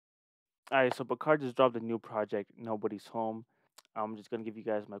Alright, so Bakar just dropped a new project, Nobody's Home. I'm just gonna give you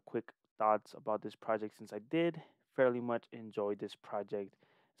guys my quick thoughts about this project since I did fairly much enjoy this project.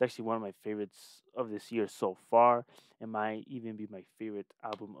 It's actually one of my favorites of this year so far. It might even be my favorite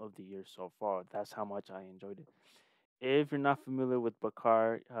album of the year so far. That's how much I enjoyed it. If you're not familiar with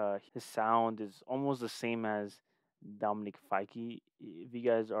Bakar, his sound is almost the same as Dominic Fike. If you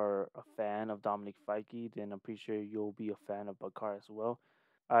guys are a fan of Dominic Fike, then I'm pretty sure you'll be a fan of Bakar as well.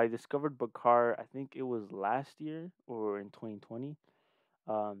 I discovered Bakar, I think it was last year or in 2020.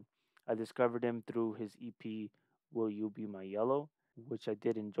 Um, I discovered him through his EP, Will You Be My Yellow, which I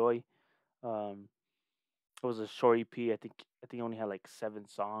did enjoy. Um, it was a short EP. I think it only had like 7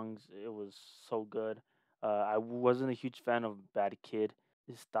 songs. It was so good. I wasn't a huge fan of Bad Kid.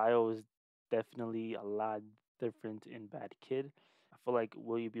 His style is definitely a lot different in Bad Kid. I feel like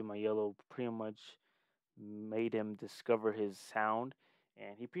Will You Be My Yellow pretty much made him discover his sound,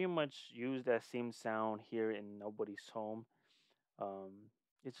 and he pretty much used that same sound here in Nobody's Home. Um,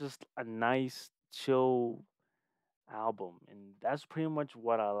 it's just a nice, chill album, and that's pretty much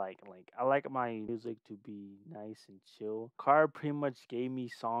what I like. Like I like my music to be nice and chill. Car pretty much gave me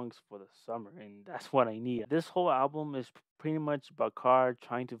songs for the summer, and that's what I need. This whole album is pretty much about Car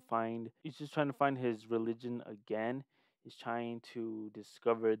trying to find. He's just trying to find his religion again. He's trying to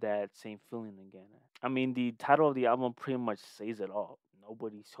discover that same feeling again. I mean, the title of the album pretty much says it all.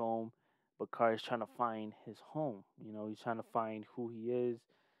 Nobody's home, but Car is trying to find his home. He's trying to find who he is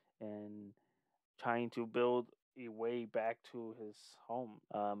and trying to build a way back to his home.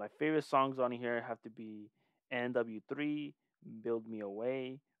 My favorite songs on here have to be NW3, Build Me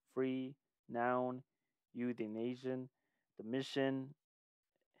Away, Free, Noun, You the Nation, The Mission,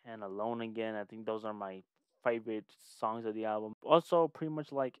 and Alone Again. I think those are my favorite songs of the album. Also, pretty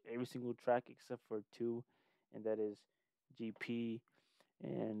much like every single track except for two, and that is GP.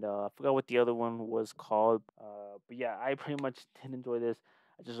 And I forgot what the other one was called. But yeah, I pretty much did enjoy this.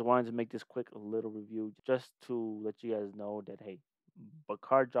 I just wanted to make this quick little review just to let you guys know that hey,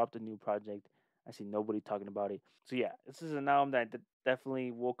 Bakar dropped a new project. I see nobody talking about it. So yeah, this is an album that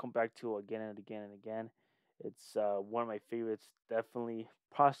definitely will come back to again and again and again. It's one of my favorites. Definitely,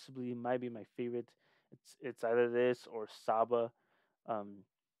 possibly, might be my favorite. It's either this or Saba, um,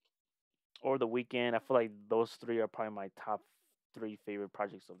 or The Weekend. I feel like those three are probably my top three favorite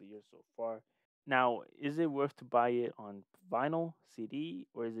projects of the year so far. Now, is it worth to buy it on vinyl, CD,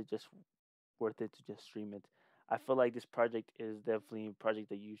 or is it just worth it to just stream it? I feel like this project is definitely a project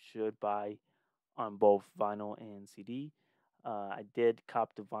that you should buy on both vinyl and CD. I did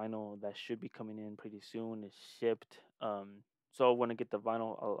cop the vinyl that should be coming in pretty soon. It's shipped. So when I get the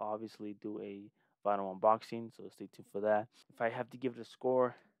vinyl, I'll obviously do a vinyl unboxing. So stay tuned for that. If I have to give it a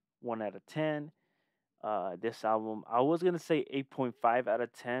score, 1 out of 10. This album, I was gonna say 8.5 out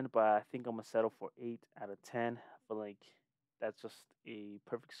of 10, but I think I'm gonna settle for 8 out of 10. I feel like that's just a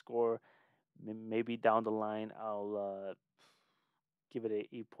perfect score. Maybe down the line, I'll give it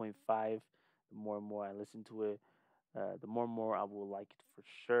a 8.5. The more and more I listen to it, the more and more I will like it for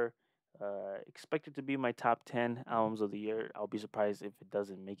sure. Expect it to be my top 10 albums of the year. I'll be surprised if it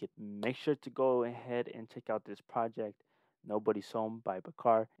doesn't make it. Make sure to go ahead and check out this project, Nobody's Home by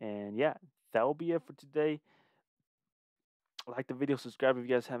Bakar. And yeah, that will be it for today. Like the video, subscribe if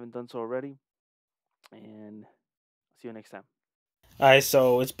you guys haven't done so already, and see you next time. Alright,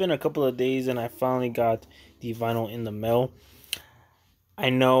 so it's been a couple of days and I finally got the vinyl in the mail. I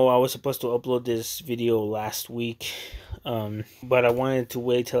know I was supposed to upload this video last week, but I wanted to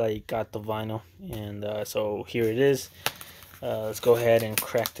wait till I got the vinyl, and so here it is. Let's go ahead and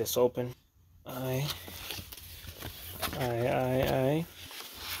crack this open. I.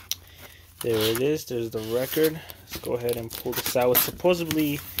 There it is. There's the record. Let's go ahead and pull this out. It's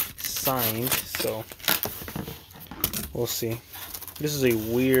supposedly signed, so we'll see. This is a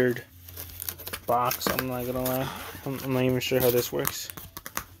weird box, I'm not gonna lie. I'm not even sure how this works.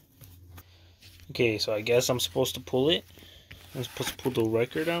 Okay, so I guess I'm supposed to pull it. I'm supposed to pull the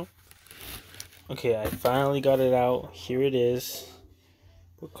record out. Okay, I finally got it out. Here it is.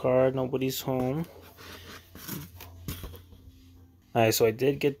 Bakar, Nobody's Home. Alright, so I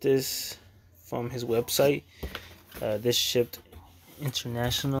did get this from his website. This shipped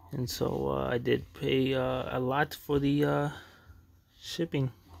international, and so I did pay a lot for the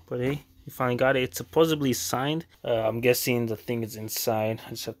shipping, but hey, you finally got it. It's supposedly signed. I'm guessing the thing is inside. I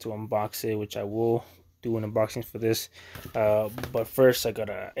just have to unbox it, which I will do an unboxing for this, but first I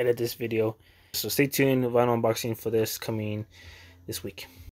gotta edit this video, so stay tuned. Vinyl unboxing for this coming this week.